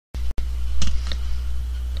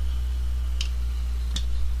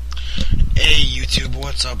YouTube,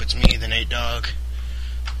 what's up? It's me, the Nate Dog.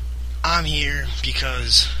 I'm here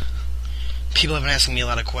because people have been asking me a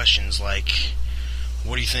lot of questions, like,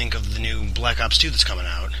 what do you think of the new Black Ops 2 that's coming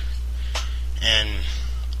out? And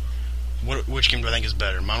which game do I think is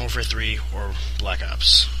better, Modern Warfare 3 or Black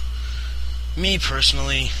Ops? Me,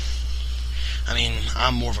 personally, I mean,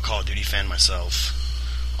 I'm more of a Call of Duty fan myself.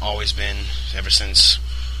 Always been, ever since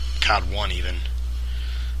COD 1 even.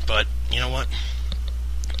 But, you know what?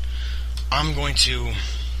 I'm going to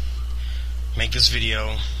make this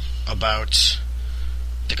video about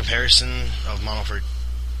the comparison of Modern Warfare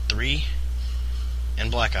 3 and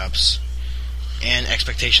Black Ops, and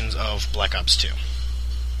expectations of Black Ops 2.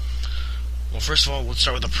 Well, first of all, let's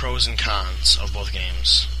start with the pros and cons of both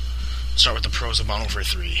games. Let's start with the pros of Modern Warfare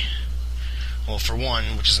 3. Well, for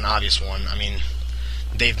one, which is an obvious one, I mean,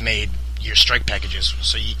 they've made your strike packages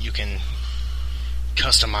so you can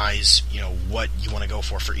customize, what you want to go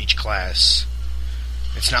for each class.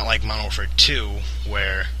 It's not like Modern Warfare 2,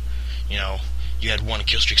 where, you had one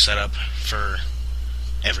kill streak set up for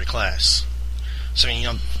every class. So, I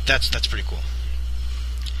mean, that's pretty cool.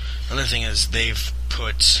 Another thing is they've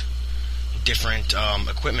put different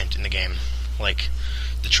equipment in the game, like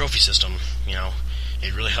the trophy system.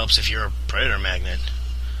 It really helps if you're a predator magnet.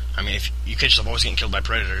 I mean, if you catch yourself always getting killed by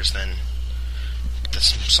predators, then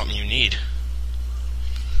that's something you need.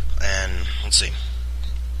 And let's see.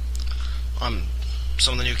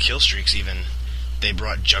 Some of the new kill streaks, even, they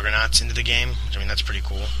brought juggernauts into the game. I mean, that's pretty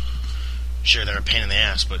cool. Sure, they're a pain in the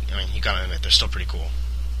ass, but I mean, you gotta admit they're still pretty cool.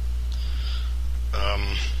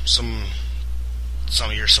 Some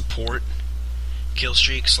of your support kill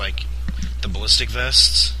streaks, like the ballistic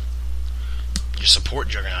vests, your support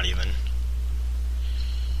juggernaut, even.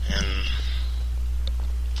 And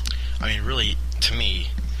I mean, really, to me,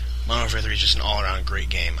 Modern Warfare 3 is just an all-around great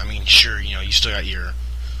game. I mean, sure, you still got your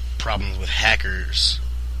problems with hackers,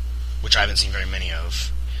 which I haven't seen very many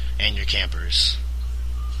of, and your campers,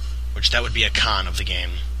 which that would be a con of the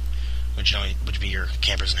game, which would be your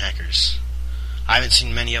campers and hackers. I haven't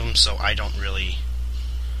seen many of them, so I'm not really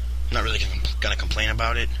gonna complain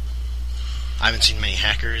about it. I haven't seen many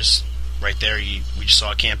hackers. Right there, we just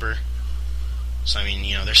saw a camper. So, I mean,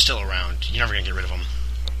 they're still around. You're never gonna get rid of them.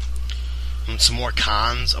 And some more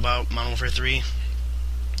cons about Modern Warfare 3.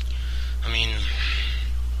 I mean,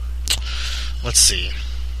 let's see.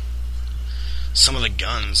 Some of the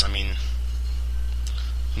guns, I mean,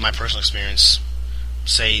 in my personal experience,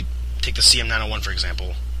 say, take the CM901 for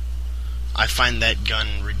example. I find that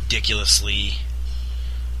gun ridiculously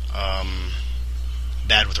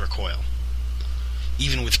bad with recoil.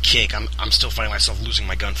 Even with kick, I'm still finding myself losing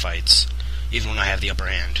my gunfights, even when I have the upper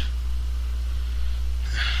hand.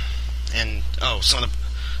 And some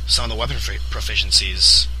of the weapon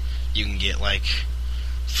proficiencies you can get, like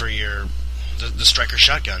for the striker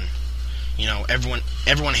shotgun.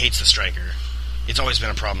 Everyone hates the striker. It's always been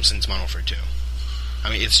a problem since Modern Warfare 2. I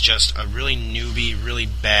mean, it's just a really newbie, really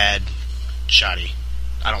bad shotty.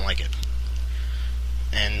 I don't like it.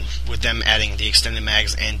 And with them adding the extended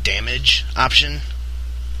mags and damage option,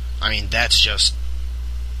 I mean, that's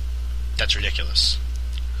ridiculous.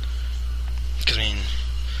 Because, I mean,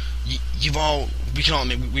 we can all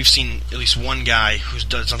admit, we've seen at least one guy who's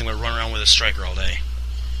done something but run around with a striker all day.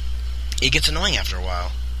 It gets annoying after a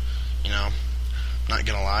while, not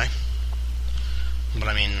gonna lie. But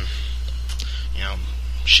I mean,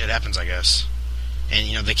 shit happens, I guess.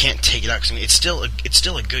 And they can't take it out, because I mean, it's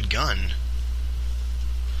still a good gun.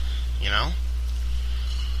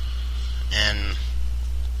 And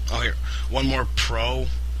here, one more pro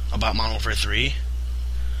about Modern Warfare 3.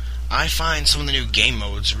 I find some of the new game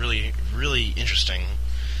modes really, really interesting.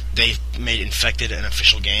 They've made Infected an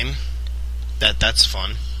official game. That's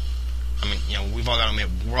fun. I mean, we've all got to admit,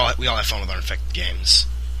 we all have fun with our Infected games.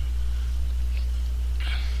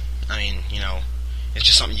 I mean, it's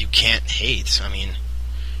just something you can't hate. I mean,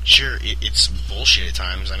 sure, it's bullshit at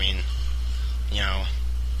times. I mean,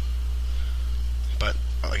 but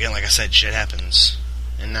again, like I said, shit happens.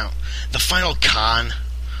 And now, the final con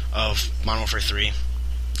of Modern Warfare 3,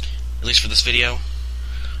 at least for this video,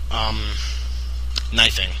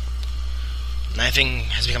 knifing. Knifing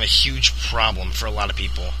has become a huge problem for a lot of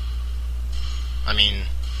people. I mean,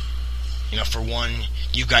 for one,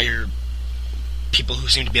 you've got your people who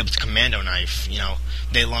seem to be able to commando knife.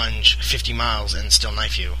 They lunge 50 miles and still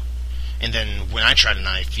knife you. And then when I try to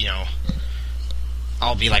knife,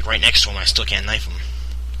 I'll be like right next to him and I still can't knife him.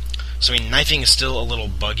 So, I mean, knifing is still a little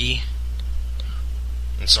buggy.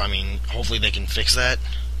 And so, I mean, hopefully they can fix that.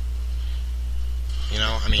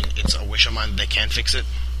 I mean, it's a wish of mine that they can fix it.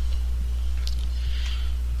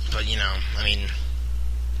 But, I mean,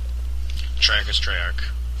 Treyarch is Treyarch,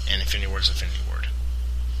 and Infinity Ward is Infinity Ward.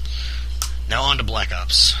 Now on to Black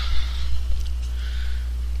Ops.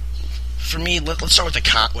 For me, let's start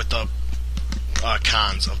with the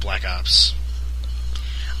cons of Black Ops.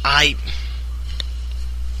 Now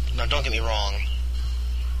don't get me wrong,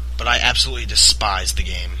 but I absolutely despise the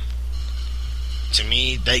game. To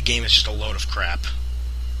me, that game is just a load of crap.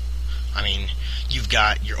 I mean, you've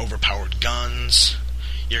got your overpowered guns,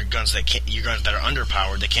 your guns that are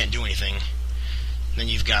underpowered that can't do anything. And then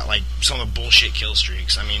you've got like some of the bullshit kill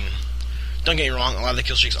streaks. I mean, don't get me wrong, a lot of the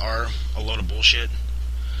kill streaks are a load of bullshit.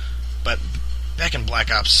 But back in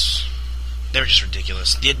Black Ops, they were just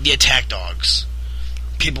ridiculous. The attack dogs.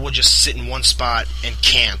 People would just sit in one spot and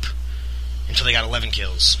camp until they got 11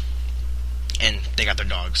 kills. And they got their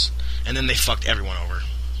dogs. And then they fucked everyone over.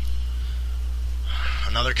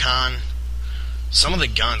 Another con, some of the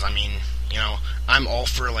guns, I mean, you know, I'm all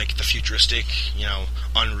for, like, the futuristic, you know,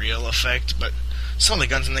 Unreal effect, but some of the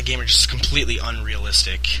guns in the game are just completely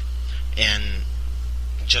unrealistic and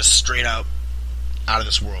just straight out of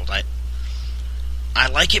this world. I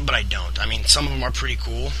like it, but I don't. I mean, some of them are pretty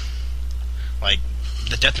cool. Like,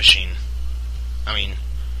 the Death Machine. I mean,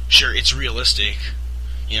 sure, it's realistic.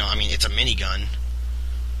 You know, I mean, it's a minigun.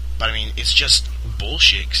 But, I mean, it's just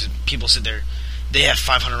bullshit, because people sit there, they have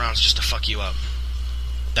 500 rounds just to fuck you up.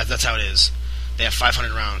 That's how it is. They have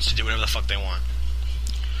 500 rounds to do whatever the fuck they want.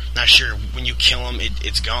 Now, sure, when you kill them,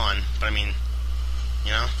 it's gone. But, I mean,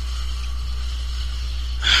 you know?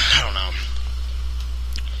 I don't know.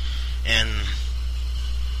 And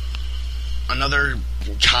another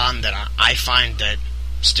con that I find that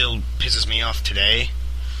still pisses me off today,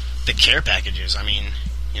 the care packages. I mean,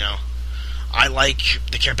 you know, I like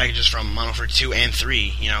the care packages from Modern Warfare 2 and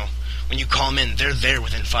 3, you know. When you call them in, they're there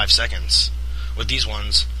within 5 seconds. With these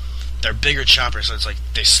ones, they're bigger choppers, so it's like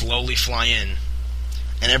they slowly fly in,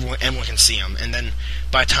 and everyone can see them. And then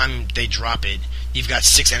by the time they drop it, you've got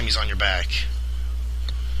 6 enemies on your back.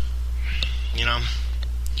 You know,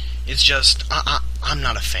 it's just I'm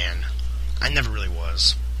not a fan. I never really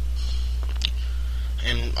was.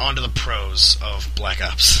 And on to the pros of Black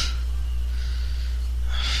Ops.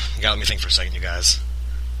 You gotta let me think for a second, you guys.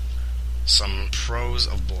 Some pros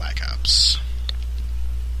of Black Ops.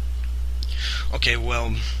 Okay,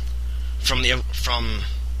 well, from the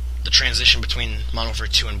transition between Modern Warfare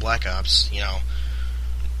 2 and Black Ops, you know,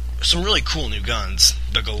 some really cool new guns.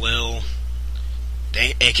 The Galil,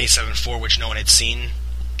 the AK-74, which no one had seen,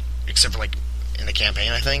 except for, like, in the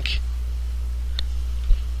campaign, I think.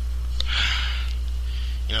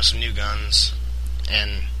 You know, some new guns,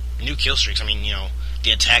 and new kill streaks. I mean, you know,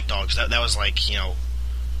 the attack dogs, that was like, you know,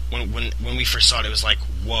 when we first saw it, it was like,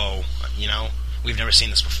 whoa, you know, we've never seen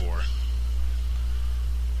this before.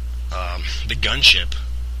 The gunship,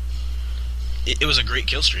 it was a great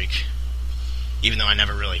kill streak, even though I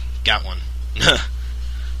never really got one.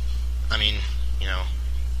 I mean, you know,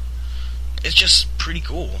 it's just pretty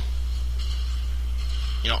cool.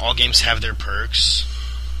 You know, all games have their perks,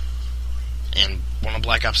 and one of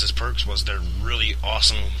Black Ops' perks was their really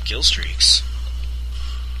awesome kill streaks.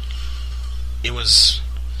 It was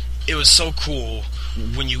so cool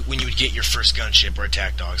when you would get your first gunship or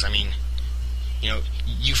attack dogs. I mean, you know,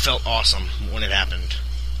 you felt awesome when it happened.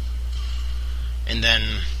 And then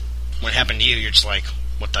when it happened to you, you're just like,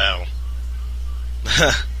 what the hell?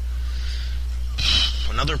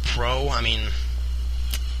 Another pro, I mean,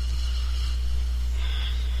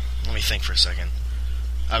 let me think for a second.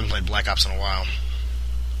 I haven't played Black Ops in a while.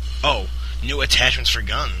 Oh, new attachments for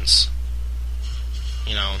guns.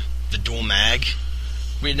 You know, the dual mag.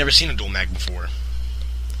 We had never seen a dual mag before.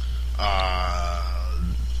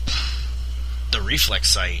 The reflex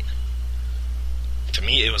sight. To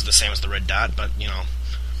me, it was the same as the red dot, but, you know,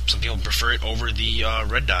 some people prefer it over the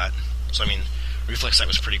red dot. So, I mean, reflex sight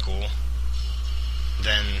was pretty cool.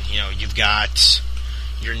 Then, you know, you've got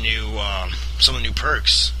your new, some of the new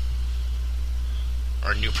perks.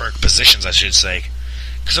 Or new perk positions, I should say.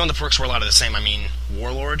 Because some of the perks were a lot of the same. I mean,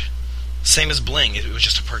 Warlord, same as Bling. It was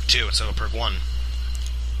just a perk 2 instead of a perk 1.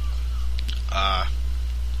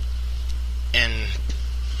 And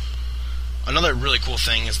another really cool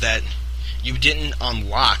thing is that you didn't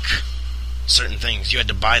unlock certain things. You had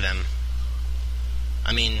to buy them.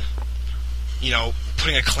 I mean, you know,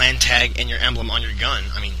 putting a clan tag and your emblem on your gun.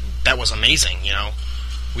 I mean, that was amazing, you know.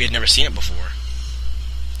 We had never seen it before.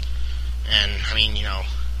 And, I mean, you know,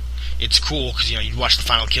 it's cool because, you know, you'd watch the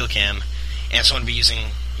final kill cam and someone would be using,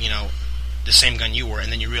 you know, the same gun you were,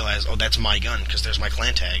 and then you realize, oh, that's my gun because there's my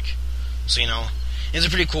clan tag. So, you know, it's a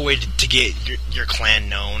pretty cool way to get your clan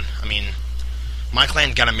known. I mean, my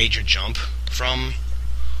clan got a major jump from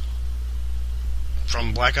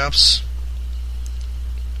Black Ops.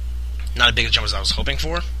 Not as big a jump as I was hoping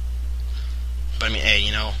for. But I mean,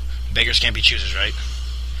 hey, beggars can't be choosers, right?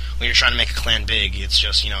 When you're trying to make a clan big, it's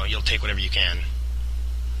just, you'll take whatever you can.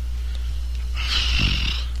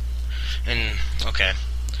 And, okay.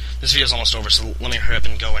 This video's almost over, so let me hurry up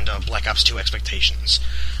and go into Black Ops 2 expectations.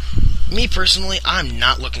 Me, personally, I'm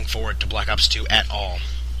not looking forward to Black Ops 2 at all.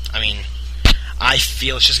 I mean, I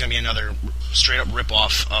feel it's just going to be another straight-up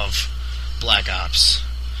rip-off of Black Ops.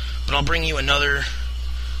 But I'll bring you another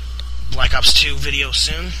Black Ops 2 video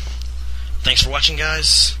soon. Thanks for watching,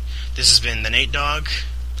 guys. This has been the Nate Dog,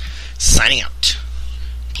 signing out.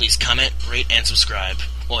 Please comment, rate, and subscribe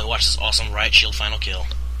while we watch this awesome Riot Shield final kill.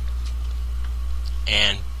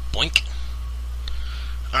 And boink.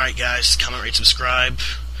 Alright, guys, comment, rate, subscribe.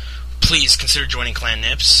 Please consider joining Clan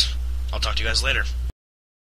Nips. I'll talk to you guys later.